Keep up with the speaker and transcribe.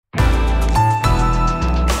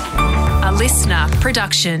listener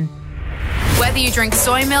production. Whether you drink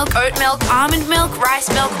soy milk, oat milk, almond milk, rice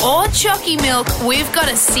milk, or chalky milk, we've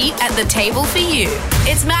got a seat at the table for you.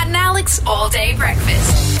 It's Matt and Alex All Day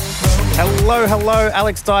Breakfast. Hello,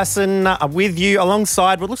 Alex Dyson with you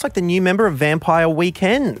alongside what looks like the new member of Vampire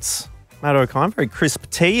Weekends. Matt O'Kine, very crisp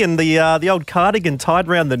tea and the old cardigan tied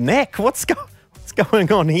around the neck. What's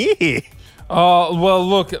going on here? Oh, well,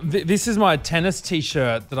 look, this is my tennis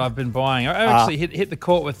T-shirt that I've been buying. I actually hit the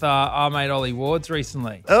court with our mate Ollie Wards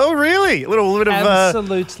recently. Oh, really? A little bit of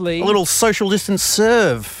absolutely a little social distance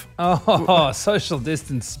serve. Oh, social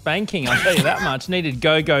distance spanking, I'll tell you that much. Needed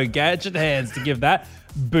go-go gadget hands to give that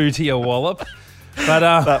booty a wallop. But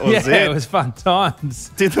that was it was fun times.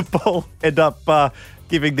 Did the ball end up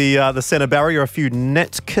giving the centre barrier a few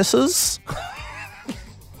net kisses?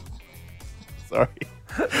 Sorry.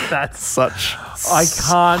 That's such. I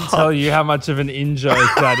can't tell you how much of an in-joke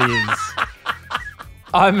that is.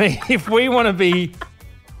 I mean, if we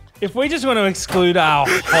just want to exclude our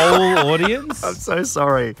whole audience, I'm so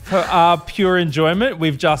sorry. For our pure enjoyment,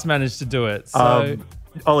 we've just managed to do it. So,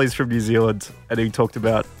 Ollie's from New Zealand, and he talked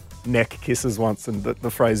about neck kisses once, and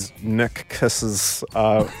the phrase neck kisses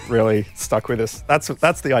really stuck with us. That's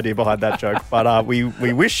the idea behind that joke. But we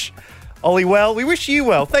wish Ollie well. We wish you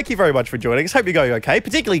well. Thank you very much for joining us. Hope you're going okay,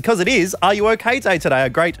 particularly because it is Are You OK Day today.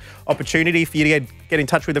 A great opportunity for you to get in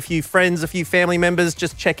touch with a few friends, a few family members,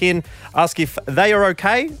 just check in, ask if they are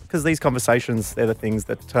okay, because these conversations, they're the things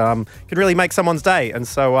that can really make someone's day. And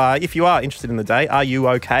so if you are interested in the day,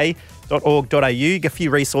 areyouok.org.au, you get a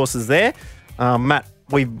few resources there. Matt,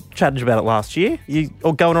 we chatted about it last year. You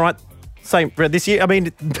all going all right? Same this year? I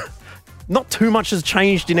mean, not too much has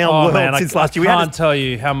changed in our world since last year. I can't tell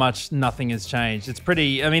you how much nothing has changed. It's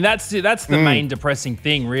pretty. I mean, that's the main depressing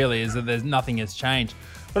thing, really, is that nothing has changed.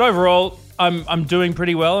 But overall, I'm doing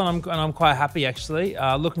pretty well, and I'm quite happy actually.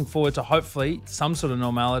 Looking forward to hopefully some sort of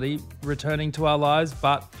normality returning to our lives.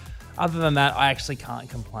 But other than that, I actually can't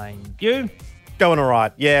complain. You? Going all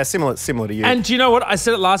right. Yeah, similar to you. And do you know what? I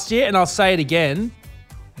said it last year, and I'll say it again.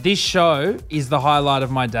 This show is the highlight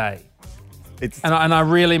of my day. And I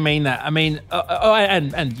really mean that. I mean,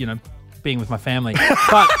 and you know, being with my family.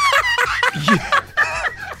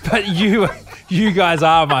 But you guys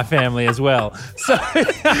are my family as well. So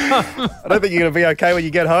I don't think you're going to be okay when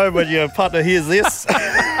you get home when your partner hears this.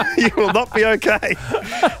 You will not be okay.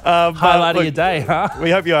 Highlight of your day, huh?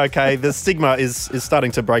 We hope you're okay. The stigma is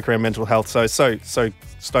starting to break around mental health. So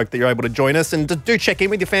stoked that you're able to join us, and do check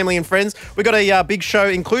in with your family and friends. We've got a big show,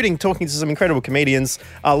 including talking to some incredible comedians.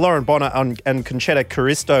 Lauren Bonner and Concetta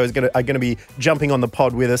Caristo are going to be jumping on the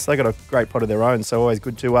pod with us. They've got a great pod of their own, so always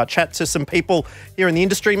good to chat to some people here in the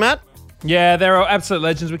industry, Matt. Yeah, they're absolute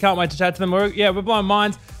legends. We can't wait to chat to them. We're blowing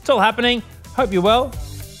minds. It's all happening. Hope you're well.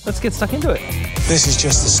 Let's get stuck into it. This is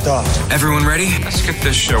just the start. Everyone ready? Let's get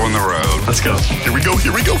this show on the road. Let's go. Here we go.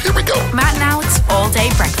 Matt and Alex All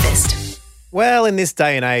Day Breakfast. Well, in this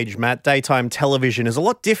day and age, Matt, daytime television is a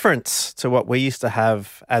lot different to what we used to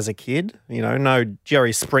have as a kid. You know, no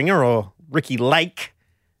Jerry Springer or Ricky Lake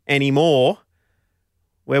anymore.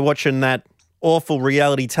 We're watching that awful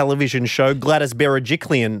reality television show, Gladys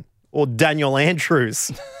Berejiklian or Daniel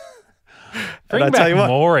Andrews. Bring back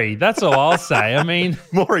Maury. That's all I'll say. I mean,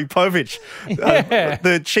 Maury Povich. Yeah.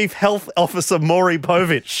 The Chief Health Officer, Maury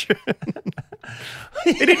Povich.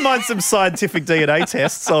 He didn't mind some scientific DNA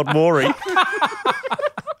tests on Maury.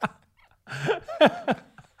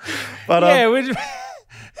 But yeah, it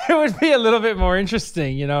would be a little bit more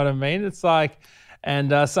interesting, you know what I mean? It's like,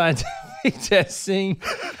 and scientific testing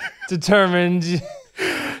determined...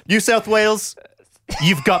 New South Wales...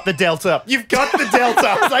 You've got the Delta. You've got the Delta.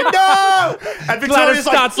 I was like, no! And Victoria's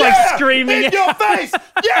starts screaming. In your face!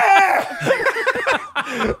 Yeah!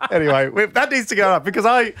 Anyway, that needs to go up because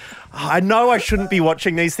I know I shouldn't be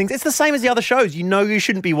watching these things. It's the same as the other shows. You know you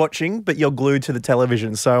shouldn't be watching, but you're glued to the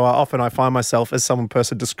television. So often I find myself, as some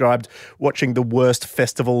person described, watching the worst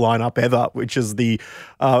festival lineup ever, which is the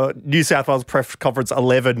New South Wales Press Conference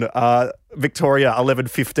 11, Victoria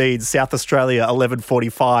 11:15, South Australia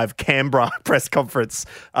 11:45, Canberra press conference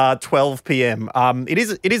 12 p.m. It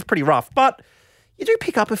is pretty rough, but you do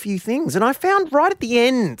pick up a few things. And I found right at the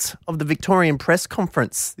end of the Victorian press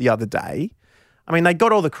conference the other day, I mean, they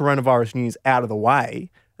got all the coronavirus news out of the way,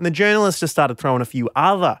 and the journalists just started throwing a few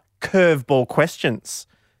other curveball questions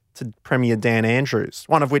to Premier Dan Andrews,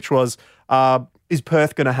 one of which was, is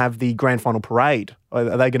Perth going to have the grand final parade? Are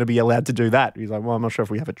they going to be allowed to do that? He's like, well, I'm not sure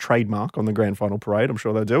if we have a trademark on the grand final parade. I'm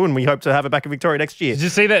sure they do, and we hope to have it back in Victoria next year. Did you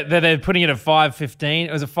see that they're putting it at 5:15?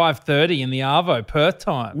 It was at 5:30 in the Arvo, Perth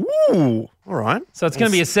time. Ooh, all right. So it's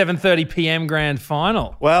going to be a 7:30 p.m. grand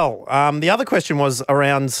final. Well, the other question was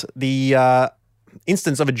around the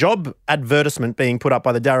instance of a job advertisement being put up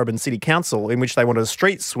by the Darebin City Council in which they wanted a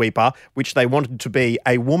street sweeper, which they wanted to be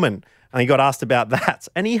a woman. And he got asked about that,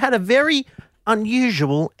 and he had a very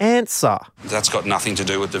unusual answer. That's got nothing to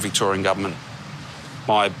do with the Victorian government.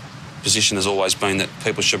 My position has always been that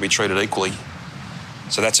people should be treated equally.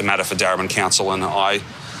 So that's a matter for Darebin Council, and I'll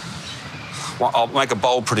make a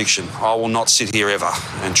bold prediction. I will not sit here ever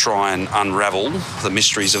and try and unravel the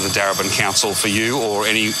mysteries of the Darebin Council for you or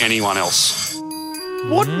anyone else.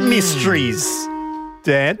 What mysteries,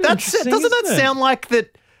 Dan? Doesn't that sound like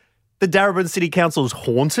that the Darebin City Council is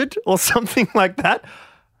haunted or something like that?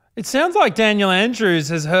 It sounds like Daniel Andrews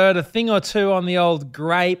has heard a thing or two on the old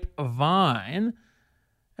grapevine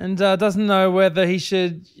and doesn't know whether he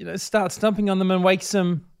should, start stumping on them and make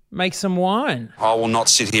some wine. I will not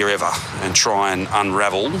sit here ever and try and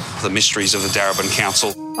unravel the mysteries of the Darebin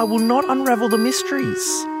Council. I will not unravel the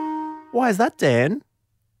mysteries. Why is that, Dan?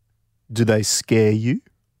 Do they scare you?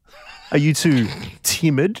 Are you too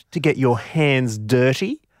timid to get your hands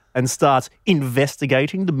dirty and start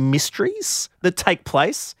investigating the mysteries that take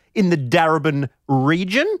place in the Darebin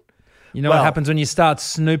region? You know what happens when you start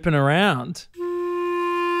snooping around? You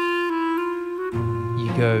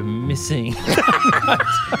go missing.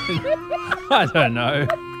 I don't know.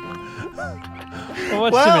 I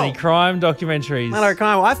watch too many crime documentaries.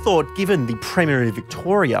 I thought given the Premier of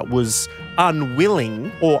Victoria was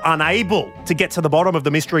unwilling or unable to get to the bottom of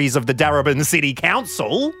the mysteries of the Darebin City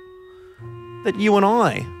Council, that you and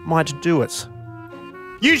I might do it.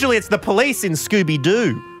 Usually it's the police in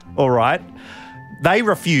Scooby-Doo, all right? They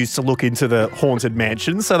refuse to look into the haunted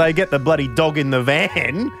mansion, so they get the bloody dog in the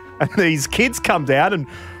van, and these kids come down and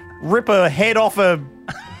rip a head off a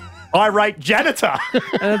irate janitor.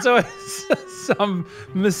 And it's always some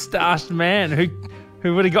moustached man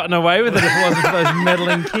who would have gotten away with it if it wasn't for those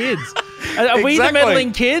meddling kids. Are we the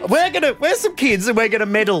meddling kids? We're some kids, and we're going to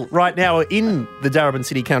meddle right now in the Darebin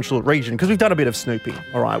City Council region because we've done a bit of snooping,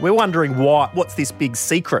 all right? We're wondering what's this big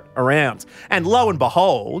secret around. And lo and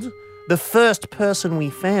behold, the first person we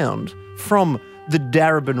found from the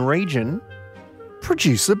Darebin region,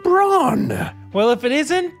 producer Bron. Well, if it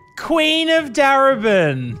isn't Queen of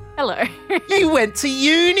Darebin. Hello. You went to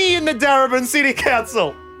uni in the Darebin City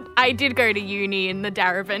Council. I did go to uni in the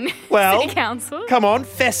Darebin City Council. Come on,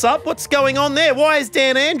 fess up. What's going on there? Why is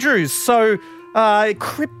Dan Andrews so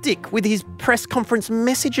cryptic with his press conference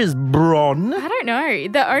messages, Bron? I don't know.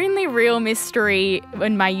 The only real mystery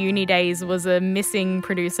in my uni days was a missing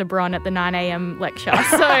producer Bron at the 9 a.m. lecture.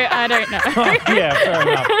 So I don't know. Yeah, fair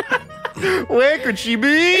enough. Where could she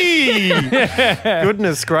be?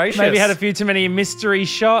 Goodness gracious. Maybe had a few too many mystery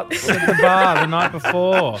shots at the bar the night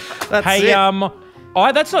before. That's it.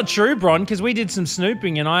 That's not true, Bron, because we did some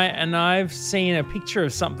snooping and I've seen a picture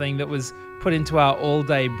of something that was put into our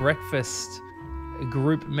all-day breakfast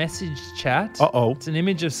group message chat. Uh-oh. It's an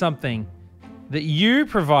image of something that you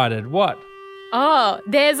provided. What? Oh,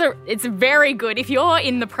 it's very good. If you're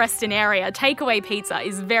in the Preston area, takeaway pizza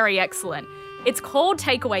is very excellent. It's called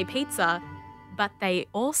takeaway pizza, but they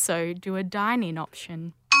also do a dine-in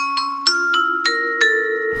option.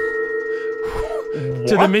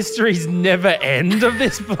 Do the mysteries never end of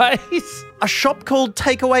this place? A shop called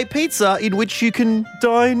Takeaway Pizza in which you can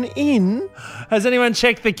dine in. Has anyone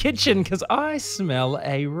checked the kitchen? Because I smell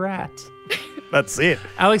a rat. That's it.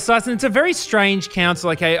 Alex Dyson, it's a very strange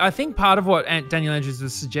council. Okay, I think part of what Daniel Andrews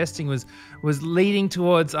was suggesting was leading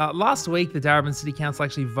towards last week the Darebin City Council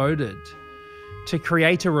actually voted to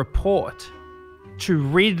create a report to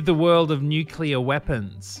rid the world of nuclear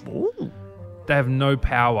weapons. Ooh. They have no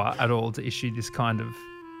power at all to issue this kind of,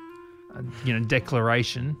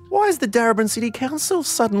 declaration. Why is the Darebin City Council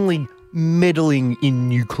suddenly meddling in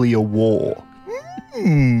nuclear war?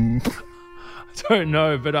 I don't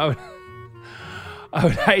know, but I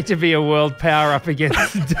would hate to be a world power up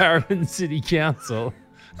against the Darebin City Council.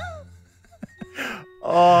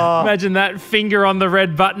 Oh. Imagine that finger on the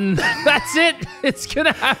red button. That's it. It's going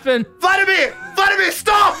to happen. Vladimir,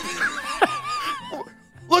 stop!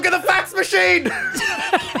 Look at the fax machine!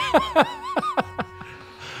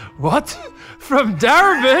 What? From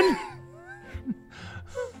Darebin?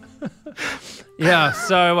 Yeah,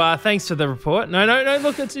 so thanks for the report. No,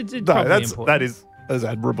 look, it's probably important. That is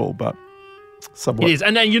admirable, but somewhat. It is,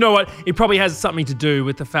 and then you know what? It probably has something to do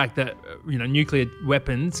with the fact that, nuclear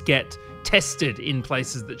weapons get tested in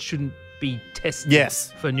places that shouldn't be tested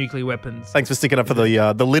Yes. for nuclear weapons. Thanks for sticking up for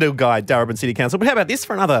the little guy, Darebin City Council. But how about this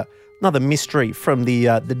for another mystery from the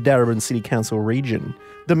Darebin City Council region?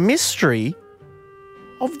 The mystery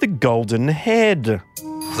of the Golden Head.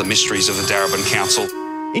 The mysteries of the Darebin Council.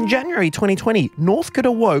 In January 2020, Northcote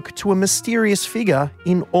awoke to a mysterious figure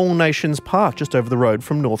in All Nations Park, just over the road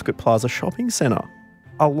from Northcote Plaza Shopping Centre.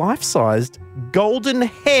 A life-sized golden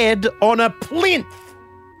head on a plinth.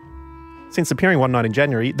 Since appearing one night in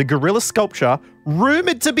January, the gorilla sculpture,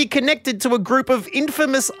 rumoured to be connected to a group of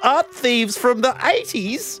infamous art thieves from the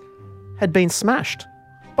 80s, had been smashed.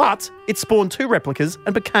 But it spawned 2 replicas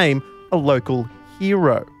and became a local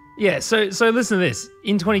hero. Yeah, so listen to this.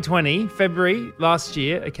 In 2020, February last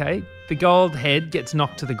year, okay, the gold head gets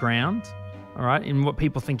knocked to the ground, all right, in what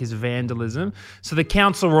people think is vandalism. So the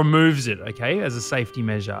council removes it, okay, as a safety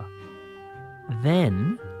measure.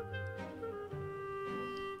 Then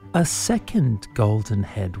a second golden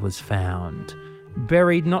head was found,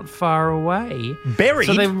 buried not far away. Buried?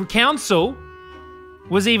 So the council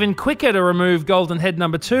was even quicker to remove golden head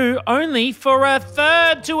number 2, only for a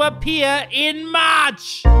third to appear in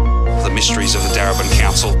March. The mysteries of the Darebin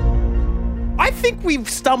Council. I think we've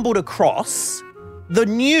stumbled across the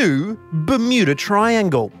new Bermuda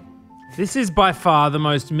Triangle. This is by far the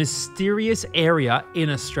most mysterious area in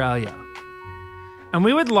Australia. And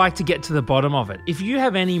we would like to get to the bottom of it. If you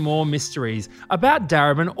have any more mysteries about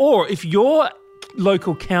Darebin, or if your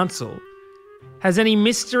local council has any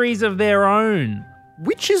mysteries of their own.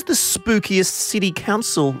 Which is the spookiest city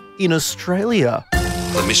council in Australia?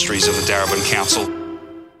 The mysteries of the Darebin Council.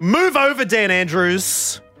 Move over, Dan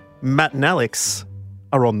Andrews. Matt and Alex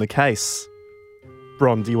are on the case.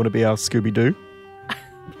 Bron, do you want to be our Scooby-Doo?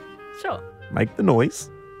 Sure. Make the noise.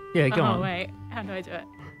 Yeah, go on. Oh, wait. How do I do it?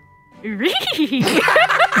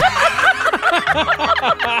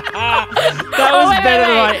 That was wait, better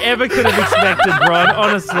than wait. I ever could have expected, Bron,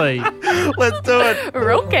 honestly. Let's do it.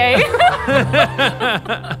 Okay.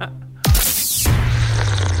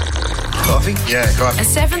 Coffee? Yeah, coffee. A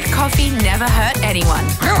 7th coffee never hurt anyone.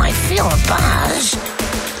 Oh, I feel a buzz.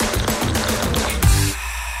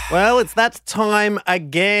 Well, it's that time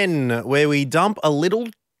again where we dump a little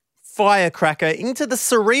firecracker into the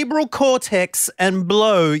cerebral cortex and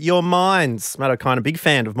blow your minds. Matt O'Kine, a big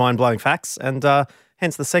fan of mind-blowing facts, and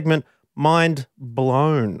hence the segment Mind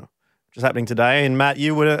Blown, which is happening today. And Matt,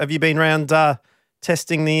 have you been around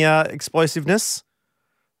testing the explosiveness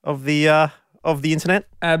of the internet?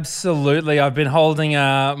 Absolutely. I've been holding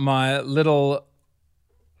my little...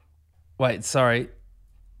 Wait, sorry.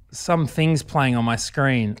 Some things playing on my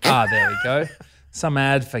screen. There we go. Some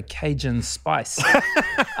ad for Cajun Spice.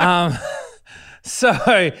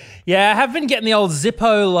 So, yeah, I have been getting the old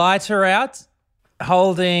Zippo lighter out,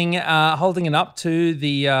 holding it up to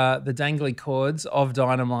the dangly cords of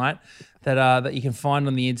dynamite that you can find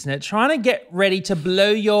on the internet, trying to get ready to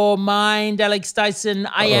blow your mind, Alex Dyson.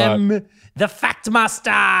 I am the Fact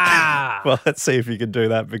Master. Well, let's see if you can do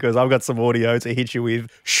that, because I've got some audio to hit you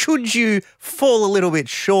with. Should you fall a little bit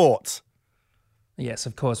short? Yes,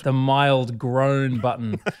 of course, the mild groan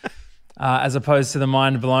button, as opposed to the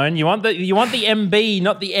mind blown. You want the MB,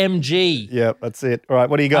 not the MG. Yeah, that's it. All right,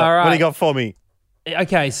 what do you got? All right. What do you got for me?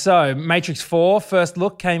 Okay, so Matrix 4 first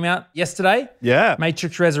look came out yesterday. Yeah.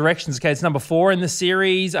 Matrix Resurrections. Okay, it's number 4 in the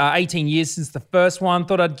series. 18 years since the first one.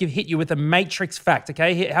 Thought I'd hit you with a Matrix fact.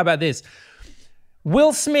 Okay, how about this?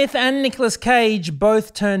 Will Smith and Nicolas Cage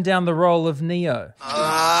both turned down the role of Neo.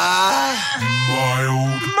 Mild.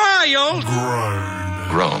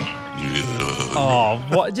 Grown. Oh,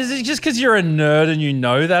 what? Just because you're a nerd and you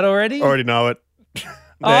know that already? Already know it.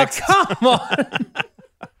 Oh, come on.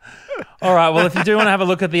 All right. Well, if you do want to have a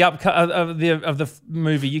look at the of the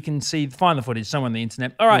movie, you can find the footage somewhere on the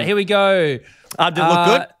internet. All right, here we go. Did it look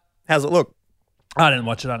good? How's it look? I didn't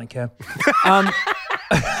watch it. I don't care.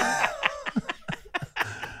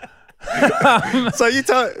 So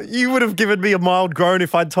you would have given me a mild groan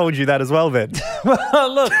if I'd told you that as well, then.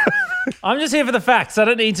 Well, look, I'm just here for the facts. I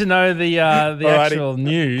don't need to know the actual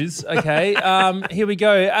news. Okay. Here we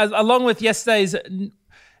go. Along with yesterday's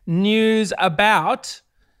news about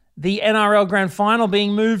the NRL Grand Final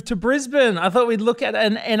being moved to Brisbane, I thought we'd look at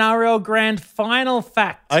an NRL Grand Final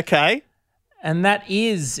fact. Okay. And that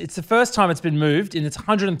is, it's the first time it's been moved in its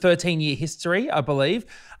 113-year history, I believe.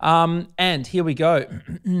 And here we go.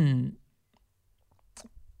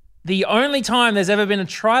 The only time there's ever been a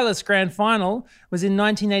trialist grand final was in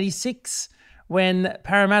 1986 when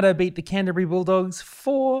Parramatta beat the Canterbury Bulldogs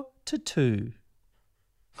 4-2.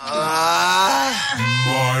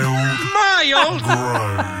 Mild.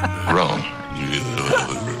 Grown.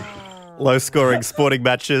 Low-scoring sporting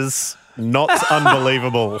matches not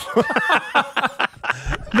unbelievable.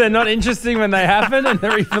 They're not interesting when they happen, and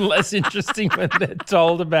they're even less interesting when they're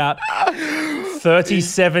told about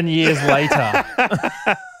 37 years later.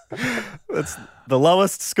 That's the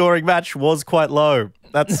lowest scoring match was quite low.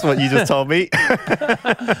 That's what you just told me.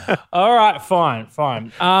 All right, fine.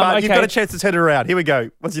 But Okay. you've got a chance to turn it around. Here we go.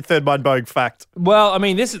 What's your third mind-blowing fact? Well, I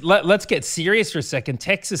mean, let's get serious for a second.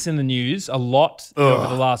 Texas in the news a lot over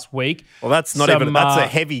the last week. Well, that's not even. That's a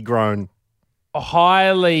heavy groan.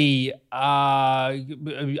 Highly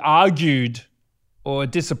argued or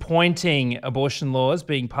disappointing abortion laws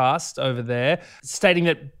being passed over there, stating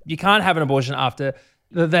that you can't have an abortion after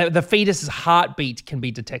the fetus's heartbeat can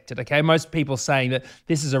be detected, okay? Most people saying that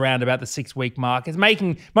this is around about the 6-week mark. It's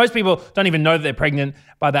making most people don't even know that they're pregnant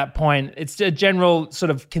by that point. It's a general sort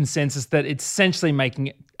of consensus that it's essentially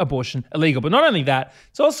making abortion illegal. But not only that,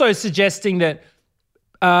 it's also suggesting that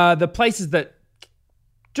the places that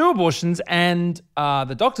do abortions and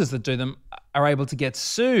the doctors that do them are able to get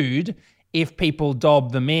sued if people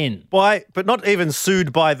dob them in. But not even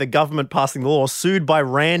sued by the government passing the law, sued by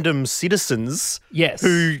random citizens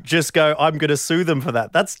who just go, I'm going to sue them for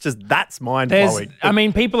that. That's mind-blowing. I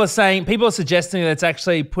mean, people are suggesting that it's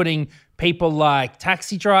actually putting people like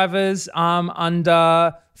taxi drivers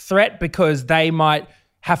under threat because they might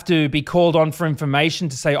have to be called on for information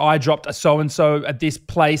to say, I dropped a so-and-so at this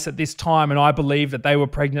place at this time and I believe that they were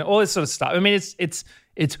pregnant, all this sort of stuff. I mean, it's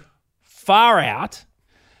far out.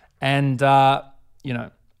 And, I'm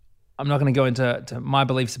not going to go into my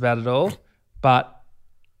beliefs about it all, but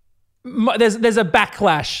there's a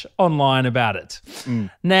backlash online about it.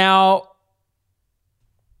 Now,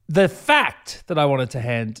 the fact that I wanted to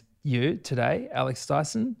hand you today, Alex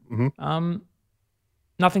Dyson,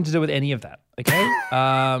 nothing to do with any of that,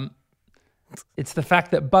 okay? It's the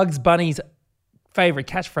fact that Bugs Bunny's favourite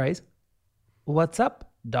catchphrase, "What's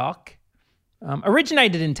up, Doc?"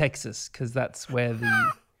 Originated in Texas because that's where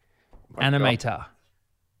the animator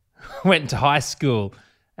went to high school,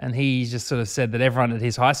 and he just sort of said that everyone at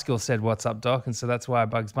his high school said, "What's up, Doc?" And so that's why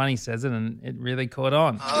Bugs Bunny says it, and it really caught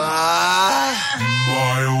on. All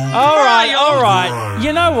right.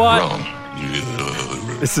 You know what?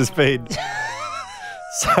 This has been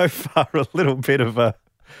so far a little bit of a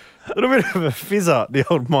fizzer, the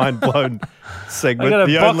old mind-blown segment. I got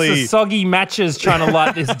a box of soggy matches trying to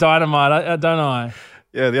light this dynamite, don't I?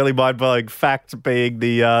 Yeah, the only mind-blowing fact being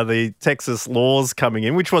the Texas laws coming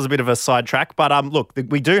in, which was a bit of a sidetrack. But look,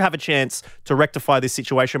 we do have a chance to rectify this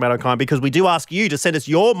situation, Matt O'Kine, because we do ask you to send us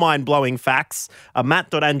your mind-blowing facts,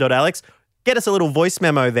 matt.and.alex. Get us a little voice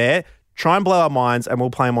memo there. Try and blow our minds, and we'll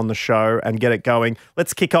play them on the show and get it going.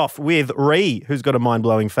 Let's kick off with Ree, who's got a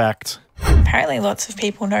mind-blowing fact. Apparently lots of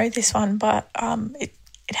people know this one, but it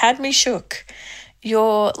had me shook.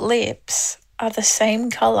 Your lips are the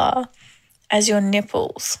same colour as your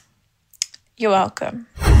nipples. You're welcome.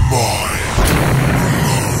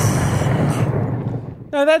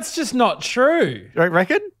 No, that's just not true. You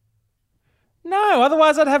reckon? No,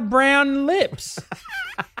 otherwise I'd have brown lips.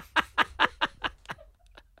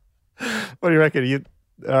 What do you reckon?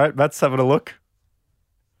 All right, Matt's having a look.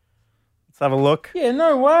 Let's have a look. Yeah,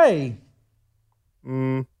 no way.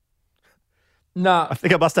 No. I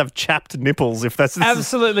think I must have chapped nipples if that's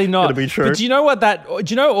absolutely not going to be true. But do you know what do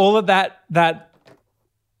you know all of that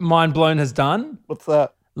mind blown has done? What's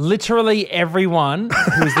that? Literally everyone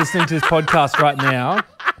who is listening to this podcast right now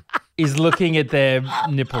is looking at their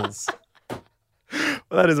nipples. Well,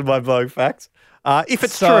 that is a mind-blowing fact. If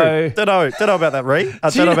it's true, don't know about that, Ree.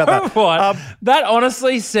 Don't know about that. What? That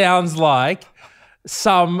honestly sounds like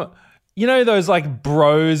some, those like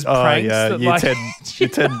bros pranks. Oh yeah, you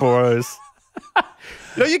 10 bros.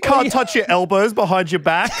 You can't touch your elbows behind your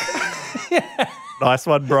back. Yeah. Nice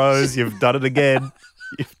one, bros. You've done it again.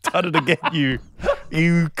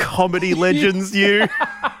 You comedy legends, you.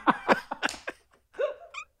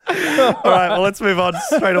 All right, well, let's move on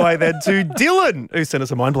straight away then to Dylan, who sent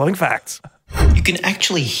us a mind-blowing fact. You can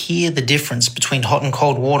actually hear the difference between hot and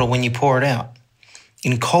cold water when you pour it out.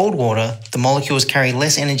 In cold water, the molecules carry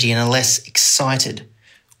less energy and are less excited.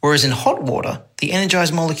 Whereas in hot water, the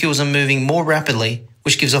energized molecules are moving more rapidly,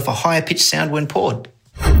 which gives off a higher pitched sound when poured.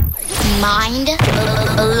 Mind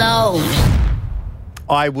blown.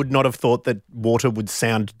 I would not have thought that water would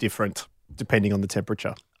sound different depending on the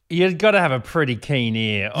temperature. You've got to have a pretty keen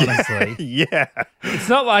ear, honestly. Yeah. It's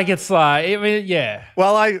not like yeah.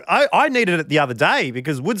 Well, I needed it the other day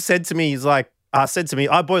because Wood said to me, I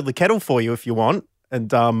boiled the kettle for you if you want.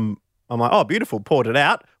 And I'm like, oh, beautiful. Poured it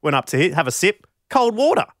out. Went up to have a sip. Cold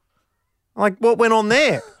water. I'm like, what went on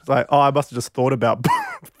there? It's like, I must have just thought about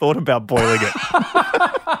boiling it.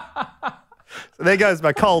 There goes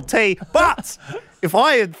my cold tea. But if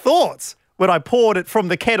I had thought when I poured it from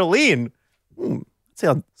the kettle in,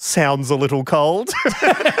 sounds a little cold,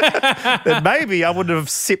 then maybe I would have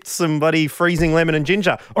sipped some bloody freezing lemon and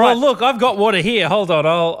ginger. All right. Look, I've got water here. Hold on.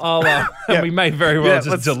 I'll we may very well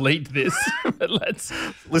just delete this. But let's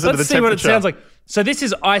see what it sounds like. So this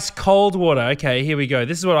is ice cold water. Okay, here we go.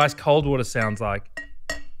 This is what ice cold water sounds like.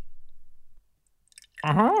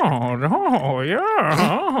 Oh,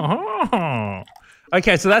 yeah.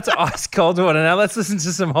 Okay, so that's ice cold water. Now let's listen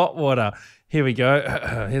to some hot water. Here we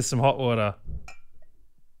go. Here's some hot water.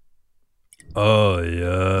 Oh,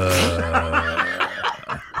 yeah.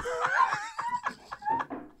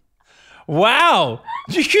 Wow.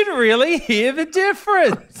 You can really hear the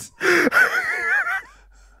difference.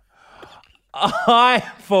 I,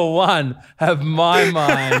 for one, have my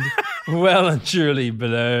mind well and truly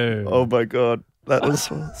blown. Oh, my God. That was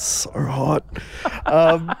so hot.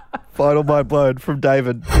 Final mind blown from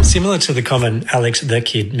David. Similar to the common Alex the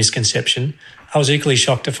Kid misconception, I was equally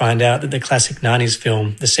shocked to find out that the classic 90s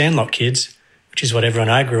film The Sandlot Kids, which is what everyone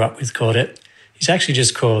I grew up with called it, is actually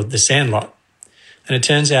just called The Sandlot. And it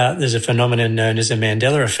turns out there's a phenomenon known as the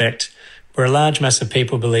Mandela effect, where a large mass of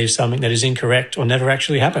people believe something that is incorrect or never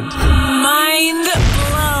actually happened. Mind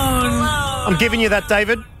blown. I'm giving you that,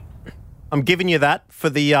 David. I'm giving you that for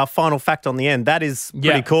the final fact on the end. That is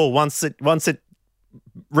pretty cool. Once it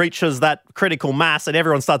reaches that critical mass and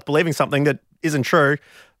everyone starts believing something that isn't true,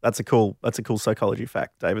 that's a cool psychology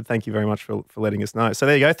fact, David. Thank you very much for letting us know. So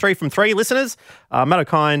there you go, 3 from 3 listeners. Matt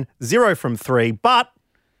O'Kine, 0 from 3, but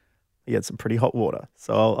he had some pretty hot water.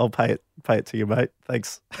 So I'll pay it to you, mate.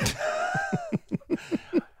 Thanks.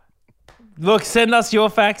 Look, send us your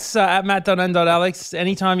facts at matt.n.alex.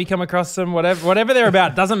 Anytime you come across them, whatever they're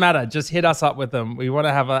about, doesn't matter. Just hit us up with them. We want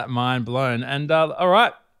to have that mind blown. And all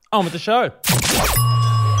right, on with the show.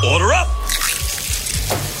 Order up.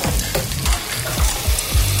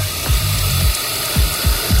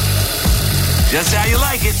 Just how you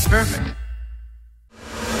like it. Perfect.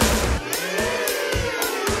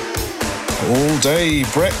 All day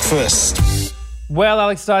breakfast. Well,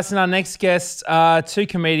 Alex Dyson, our next guests are two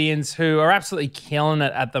comedians who are absolutely killing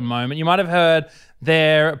it at the moment. You might have heard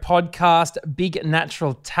their podcast, Big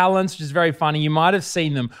Natural Talents, which is very funny. You might have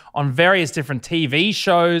seen them on various different TV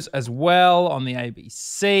shows as well on the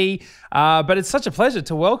ABC. But it's such a pleasure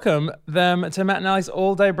to welcome them to Matt and Alex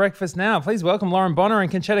All Day Breakfast now. Please welcome Lauren Bonner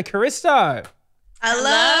and Concetta Caristo.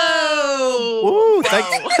 Hello. Ooh,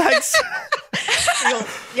 thanks.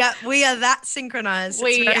 Yeah, we are that synchronized.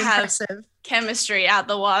 We have chemistry out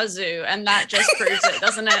the wazoo, and that just proves it,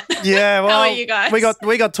 doesn't it? Yeah, well, how are you guys?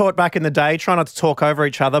 We got taught back in the day, try not to talk over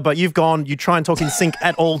each other, but you try and talk in sync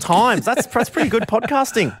at all times. That's pretty good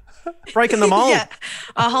podcasting. Breaking the mold. Yeah,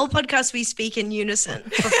 our whole podcast we speak in unison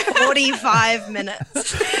for 45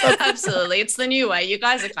 minutes. Absolutely, it's the new way. You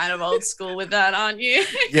guys are kind of old school with that, aren't you?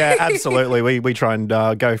 Yeah, absolutely. We try and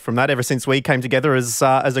go from that ever since we came together as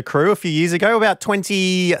a crew a few years ago, about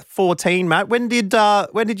 2014. Matt, when did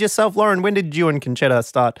yourself, Lauren? When did you and Concetta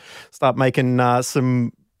start making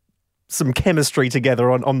some chemistry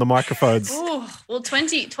together on the microphones? Ooh, well,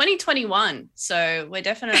 2021. So we're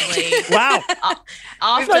definitely wow.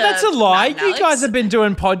 After that's a lie. You guys have been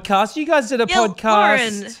doing podcasts. You guys did a podcast.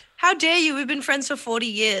 Lauren, how dare you? We've been friends for 40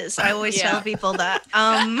 years. I always tell people that.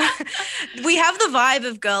 We have the vibe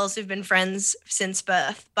of girls who've been friends since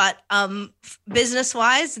birth, but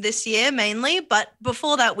business-wise this year mainly. But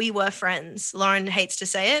before that, we were friends. Lauren hates to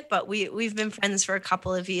say it, but we've been friends for a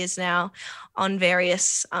couple of years now on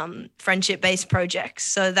various friendship-based projects.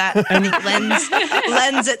 So that I think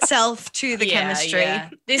lends itself to the chemistry. Yeah.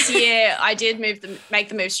 This year, I did make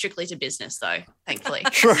the move strictly to business, though. Thankfully.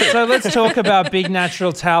 True. So let's talk about Big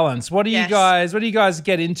Natural Talents. What do you guys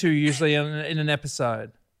get into usually in an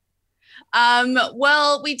episode?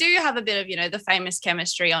 Well, we do have a bit of, the famous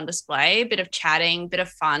chemistry on display, a bit of chatting, bit of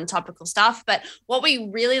fun, topical stuff. But what we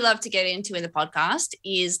really love to get into in the podcast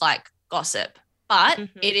is like gossip. But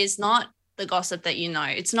it is not the gossip that you know.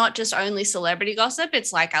 It's not just only celebrity gossip.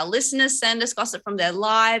 It's like our listeners send us gossip from their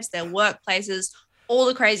lives, their workplaces, all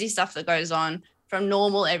the crazy stuff that goes on from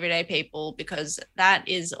normal everyday people, because that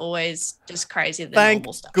is always just crazy.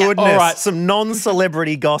 Normal stuff. Thank goodness. All right. Some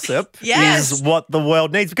non-celebrity gossip is what the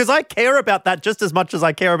world needs, because I care about that just as much as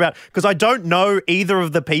I care about, because I don't know either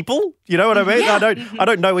of the people. You know what I mean? Yeah. I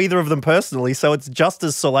don't know either of them personally, so it's just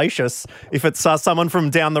as salacious if it's someone from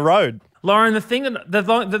down the road. Lauren, the thing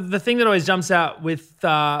that always jumps out with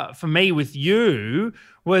for me with you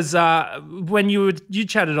was when you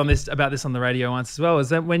chatted about this on the radio once as well. Is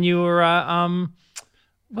that when you were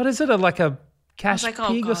what is it, like a cash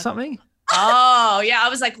pig or something? Oh, yeah. I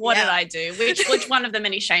was like, what did I do? Which one of the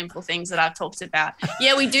many shameful things that I've talked about?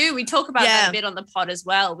 Yeah, we do. We talk about that a bit on the pod as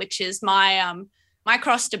well, which is my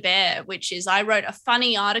cross to bear, which is I wrote a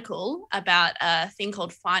funny article about a thing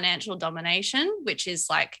called financial domination, which is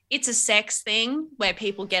like, it's a sex thing where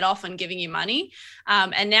people get off on giving you money.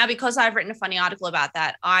 And now because I've written a funny article about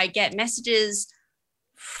that, I get messages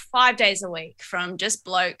 5 days a week from just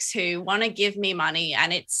blokes who want to give me money,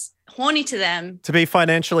 and it's horny to them. To be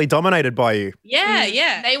financially dominated by you.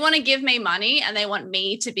 Yeah. They want to give me money and they want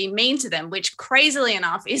me to be mean to them, which crazily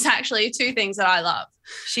enough is actually two things that I love.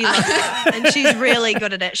 She loves it, and she's really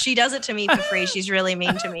good at it. She does it to me for free. She's really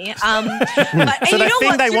mean to me. So the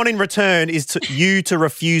thing they want in return is you to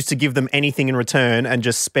refuse to give them anything in return and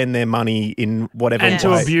just spend their money in whatever way. And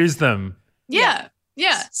to abuse them. Yeah.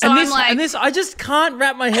 So and this, I just can't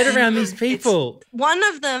wrap my head around these people. One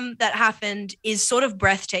of them that happened is sort of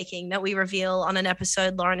breathtaking that we reveal on an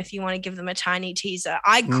episode, Lauren, if you want to give them a tiny teaser.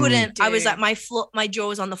 I couldn't. I was at my jaw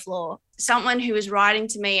was on the floor. Someone who was writing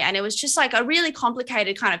to me, and it was just like a really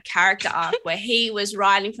complicated kind of character arc where he was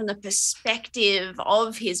writing from the perspective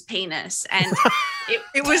of his penis, and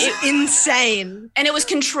it was insane, and it was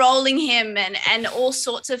controlling him and all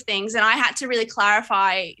sorts of things, and I had to really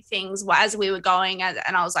clarify things as we were going,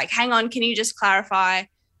 and I was like, hang on, can you just clarify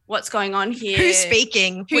what's going on here? Who's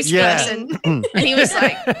speaking? Which person? And he was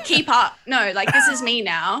like, keep up. No, like, this is me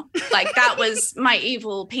now. Like, that was my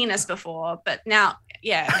evil penis before, but now,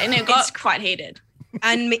 yeah. And it got quite heated.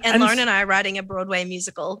 And Lauren and I are writing a Broadway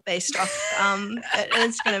musical based off,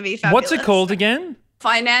 it's going to be fabulous. What's it called again?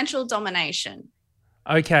 Financial domination.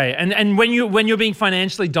 Okay. And when you're being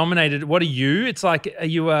financially dominated, what are you? It's like, are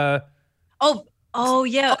you a... Oh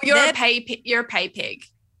yeah. You're a pay pig. You're a pay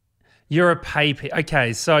pig.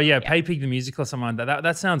 Okay, so Pay Pig the musical or something like that.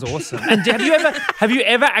 That sounds awesome. And have you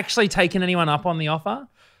ever actually taken anyone up on the offer?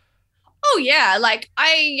 Oh yeah, like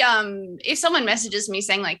if someone messages me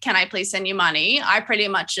saying like, can I please send you money? I pretty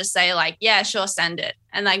much just say like, yeah, sure, send it.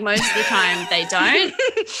 And like most of the time they don't.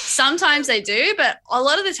 Sometimes they do, but a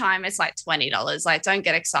lot of the time it's like $20. Like, don't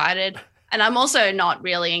get excited. And I'm also not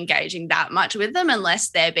really engaging that much with them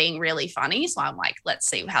unless they're being really funny. So I'm like, let's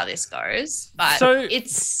see how this goes. But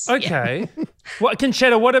it's okay. Yeah. What,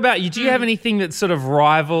 Concetta, what about you? Do you have anything that sort of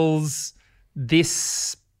rivals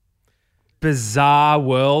this bizarre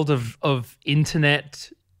world of internet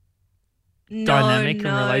dynamic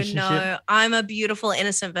and relationship? No, I'm a beautiful,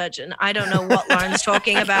 innocent virgin. I don't know what Lauren's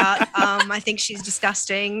talking about. I think she's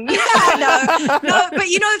disgusting. No,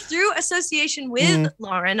 but through association with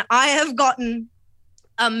Lauren, I have gotten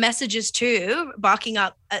messages too, barking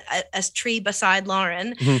up a tree beside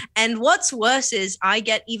Lauren. And what's worse is I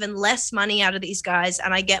get even less money out of these guys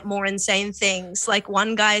and I get more insane things. Like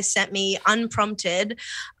one guy sent me unprompted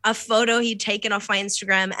a photo he'd taken off my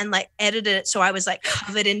Instagram and like edited it so I was like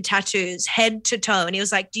covered in tattoos head to toe. And he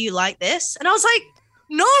was like, do you like this? And I was like,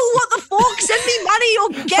 no, what the fuck? Send me money or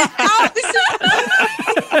get out. This is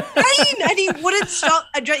insane. And he wouldn't stop.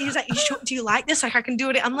 He was like, do you like this? Like, I can do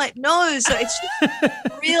it. I'm like, no. So it's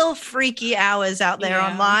real freaky hours out there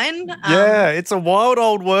online. Yeah, it's a wild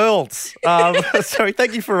old world. So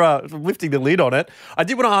thank you for lifting the lid on it. I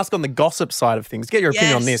did want to ask on the gossip side of things, get your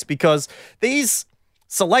opinion on this, because these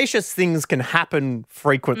salacious things can happen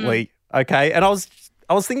frequently, okay? And I was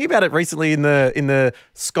thinking about it recently in the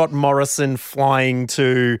Scott Morrison flying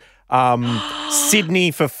to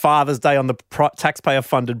Sydney for Father's Day on the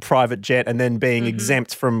taxpayer-funded private jet and then being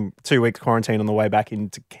exempt from 2 weeks quarantine on the way back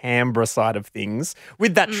into Canberra side of things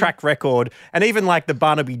with that track record. And even like the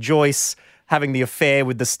Barnaby Joyce having the affair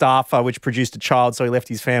with the staffer, which produced a child, so he left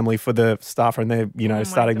his family for the staffer and they're,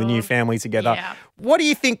 starting the new family together. Yeah. What do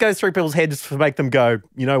you think goes through people's heads to make them go,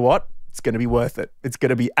 you know what? It's going to be worth it. It's going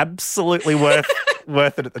to be absolutely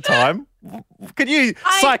worth it at the time. Could you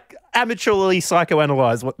amateurly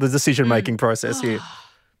psychoanalyze what the decision-making process here?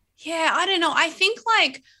 Yeah, I don't know. I think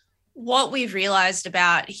like what we've realized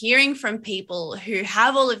about hearing from people who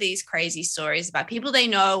have all of these crazy stories about people they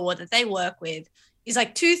know or that they work with is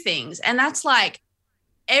like two things. And that's like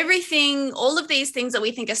everything, all of these things that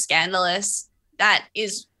we think are scandalous, that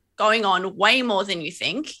is going on way more than you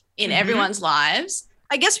think in everyone's lives.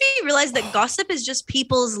 I guess we realize that gossip is just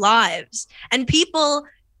people's lives, and people,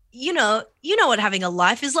 you know what having a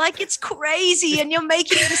life is like. It's crazy, and you're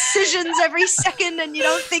making decisions every second, and you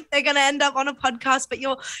don't think they're going to end up on a podcast, but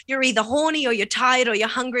you're either horny or you're tired or you're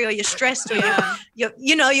hungry or you're stressed or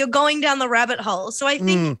you're going down the rabbit hole. So I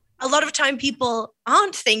think a lot of time people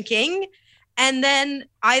aren't thinking, and then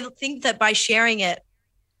I think that by sharing it,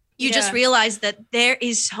 you just realize that there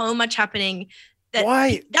is so much happening.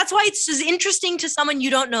 That's why it's as interesting to someone you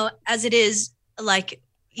don't know as it is like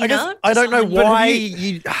You know? I don't know Just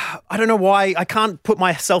why I don't know why I can't put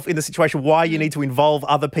myself in the situation why you need to involve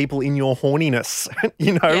other people in your horniness.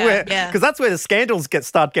 You know, because that's where the scandals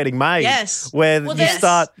start getting made. Yes. Where you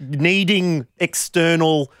start needing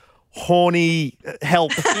external horny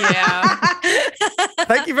help. Yeah.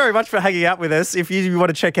 Thank you very much for hanging out with us. If you want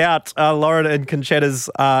to check out Lauren and Concetta's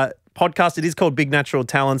podcast, it is called Big Natural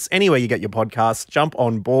Talents. Anywhere you get your podcasts, jump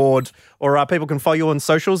on board. Or people can follow you on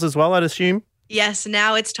socials as well, I'd assume. Yes,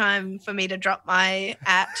 now it's time for me to drop my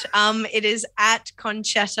 @ it is @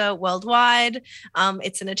 Concetta Worldwide.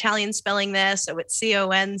 It's an Italian spelling there, so it's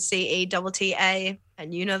CONCETTA,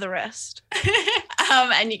 and you know the rest.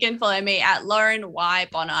 And you can follow me at Lauren Y.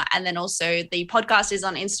 Bonner. And then also the podcast is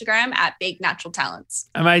on Instagram at Big Natural Talents.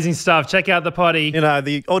 Amazing stuff. Check out the potty. You know,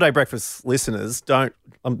 the All Day Breakfast listeners, don't,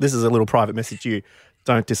 this is a little private message to you,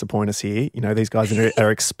 don't disappoint us here. You know, these guys are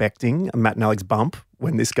expecting a Matt and Alex bump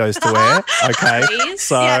when this goes to air. Okay. Please?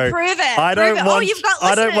 So Yeah, prove it. I don't Prove it. want You've got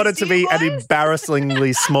I don't want it listeners, to be do you, an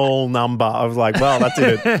embarrassingly small number. I was like, well,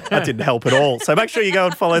 that didn't help at all. So make sure you go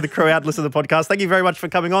and follow the crew out and listen to the podcast. Thank you very much for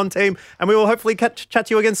coming on, team. And we will hopefully chat to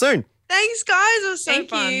you again soon. Thanks, guys. It was so fun.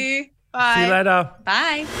 Thank you. Bye. See you later.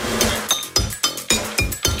 Bye.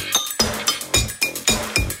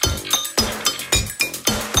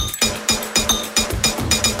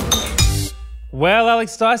 Well,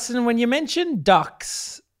 Alex Dyson, when you mention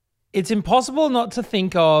ducks, it's impossible not to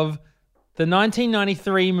think of the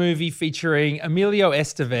 1993 movie featuring Emilio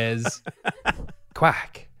Estevez.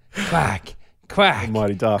 Quack, quack, quack. The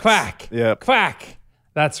Mighty Ducks. Quack, Yep. quack.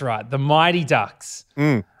 That's right, the Mighty Ducks.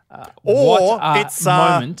 Or what a it's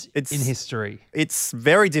moment it's in history. It's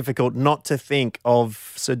very difficult not to think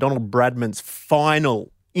of Sir Donald Bradman's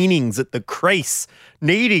final innings at the crease,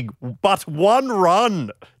 needing but one run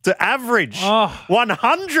to average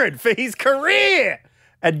 100 for his career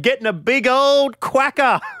and getting a big old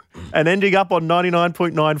quacker and ending up on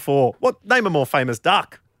 99.94. Name a more famous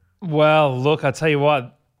duck? Well, look, I tell you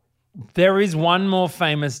what, there is one more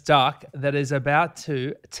famous duck that is about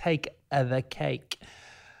to take the cake.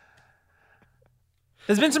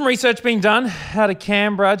 There's been some research being done out of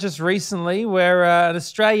Canberra just recently where an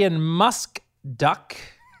Australian musk duck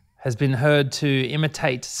has been heard to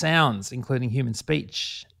imitate sounds, including human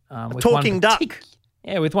speech. With talking duck.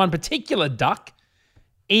 Yeah, with one particular duck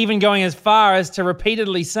even going as far as to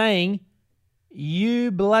repeatedly saying,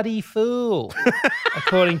 "You bloody fool,"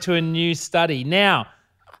 according to a new study. Now,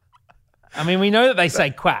 I mean, we know that they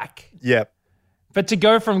say quack. Yep. But to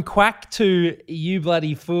go from quack to "you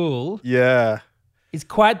bloody fool" is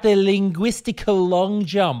quite the linguistical long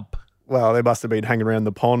jump. Well, they must have been hanging around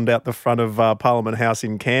the pond out the front of Parliament House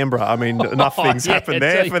in Canberra. I mean, enough things happen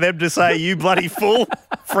there for them to say "you bloody fool"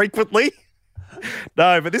 frequently.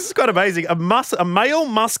 No, but this is quite amazing. A male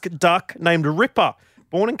musk duck named Ripper,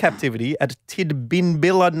 born in captivity at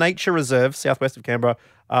Tidbinbilla Nature Reserve, southwest of Canberra,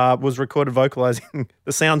 was recorded vocalising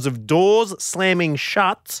the sounds of doors slamming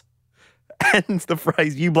shut and the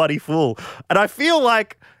phrase "you bloody fool." And I feel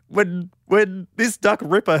like when this duck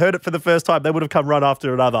Ripper heard it for the first time, they would have come right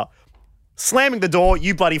after another. Slamming the door,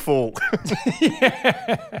 "you bloody fool."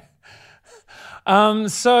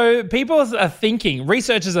 So people are thinking,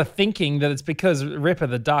 researchers are thinking that it's because Ripper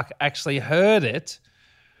the duck actually heard it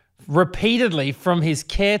repeatedly from his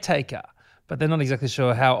caretaker, but they're not exactly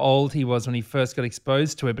sure how old he was when he first got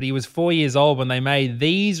exposed to it, but he was 4 years old when they made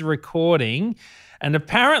these recording, and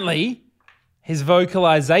apparently his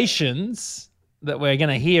vocalizations that we're going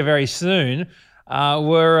to hear very soon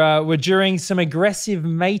were during some aggressive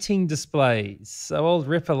mating displays. So old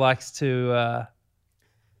Ripper likes to,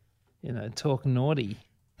 talk naughty.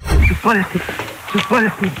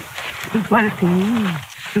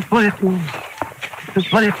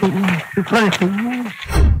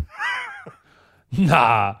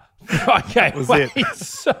 Nah. Okay, wait.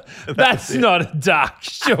 That's not a duck,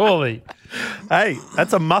 surely. Hey,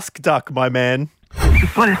 that's a musk duck, my man. No,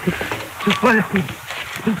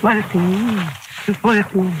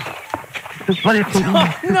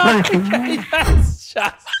 that's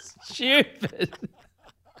just stupid.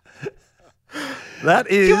 That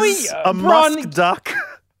is a musk duck.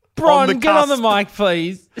 Bron, get on the mic,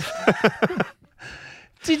 please.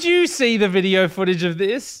 Did you see the video footage of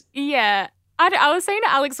this? Yeah. I was saying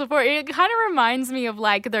to Alex before, it kind of reminds me of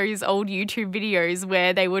like those old YouTube videos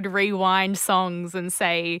where they would rewind songs and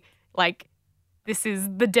say like, "This is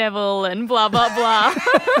the devil" and blah, blah, blah.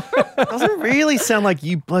 Doesn't really sound like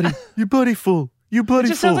you bloody fool. You bloody fool. It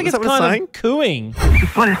just sounds like it's kind of cooing.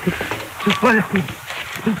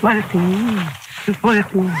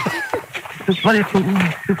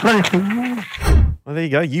 Well, there you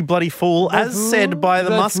go. You bloody fool, as said by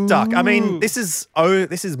the musk duck. I mean, this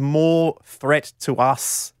is more threat to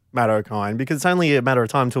us, Matt O'Kine, because it's only a matter of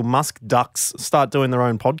time until musk ducks start doing their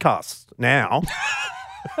own podcasts now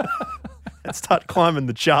and start climbing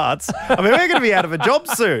the charts. I mean, we're going to be out of a job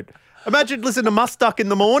soon. Imagine listening to Musk Duck in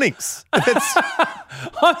the mornings.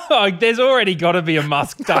 There's already got to be a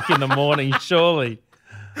Musk Duck in the morning, surely.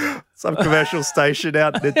 Some commercial station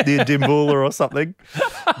out near Dimboola or something.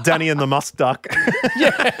 Danny and the Musk Duck.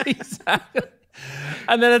 Yeah, exactly.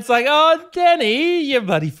 And then it's like, oh, Danny, you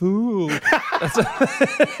bloody fool. That's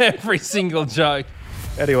every single joke.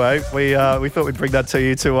 Anyway, we thought we'd bring that to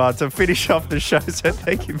you to finish off the show. So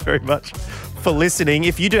thank you very much for listening.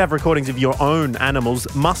 If you do have recordings of your own animals,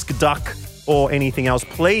 musk duck or anything else,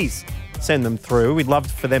 please send them through. We'd love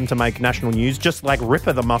for them to make national news, just like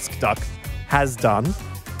Ripper the musk duck has done.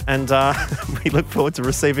 And we look forward to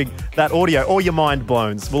receiving that audio or your mind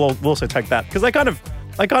blowns. We'll also take that because they kind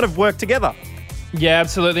of work together. Yeah,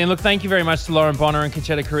 absolutely. And look, thank you very much to Lauren Bonner and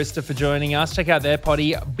Concetta Caristo for joining us. Check out their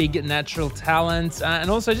potty, Big Natural Talent. And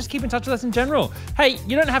also just keep in touch with us in general. Hey,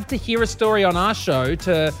 you don't have to hear a story on our show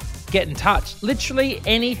to get in touch. Literally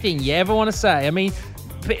anything you ever want to say. I mean,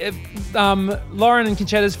 Lauren and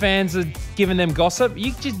Concetta's fans are giving them gossip.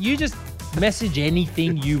 You just message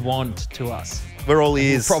anything you want to us. We're all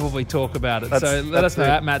ears. We'll probably talk about it. So let us know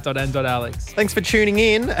at matt.n.alex. Thanks for tuning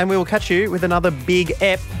in, and we will catch you with another big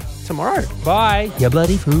ep tomorrow. Bye. You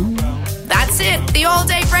bloody fool. That's it. The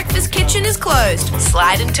all-day breakfast kitchen is closed.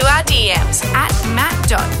 Slide into our DMs at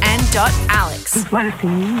matt.n.alex.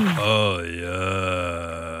 Oh,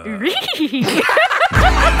 yeah.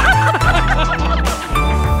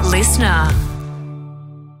 Listener.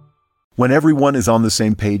 When everyone is on the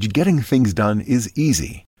same page, getting things done is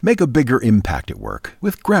easy. Make a bigger impact at work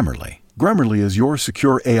with Grammarly. Grammarly is your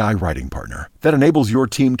secure AI writing partner that enables your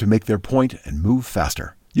team to make their point and move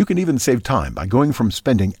faster. You can even save time by going from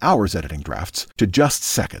spending hours editing drafts to just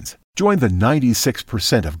seconds. Join the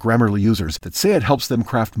 96% of Grammarly users that say it helps them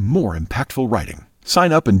craft more impactful writing.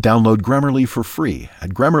 Sign up and download Grammarly for free at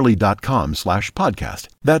Grammarly.com/podcast.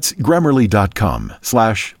 That's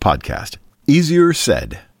Grammarly.com/podcast. Easier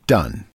said, done.